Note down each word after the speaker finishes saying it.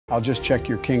I'll just check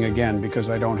your king again because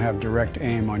I don't have direct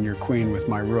aim on your queen with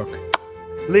my rook.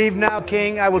 Leave now,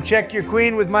 king. I will check your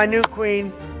queen with my new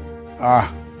queen.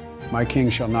 Ah, my king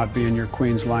shall not be in your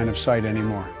queen's line of sight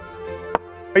anymore.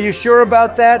 Are you sure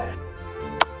about that?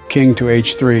 King to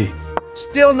h3.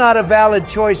 Still not a valid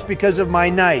choice because of my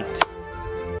knight.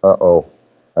 Uh-oh.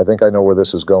 I think I know where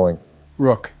this is going.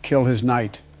 Rook, kill his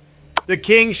knight. The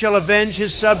king shall avenge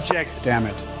his subject. Damn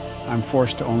it. I'm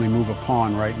forced to only move a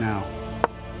pawn right now.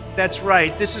 That's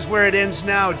right. This is where it ends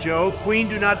now, Joe. Queen,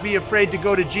 do not be afraid to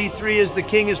go to g3 as the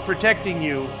king is protecting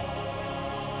you.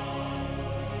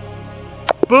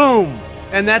 Boom!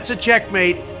 And that's a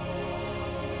checkmate.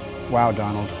 Wow,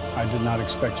 Donald. I did not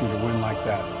expect you to win like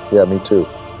that. Yeah, me too.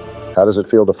 How does it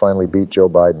feel to finally beat Joe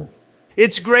Biden?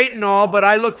 It's great and all, but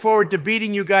I look forward to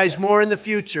beating you guys more in the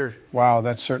future. Wow,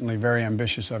 that's certainly very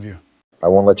ambitious of you. I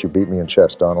won't let you beat me in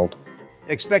chess, Donald.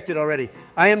 Expected already.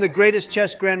 I am the greatest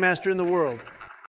chess grandmaster in the world.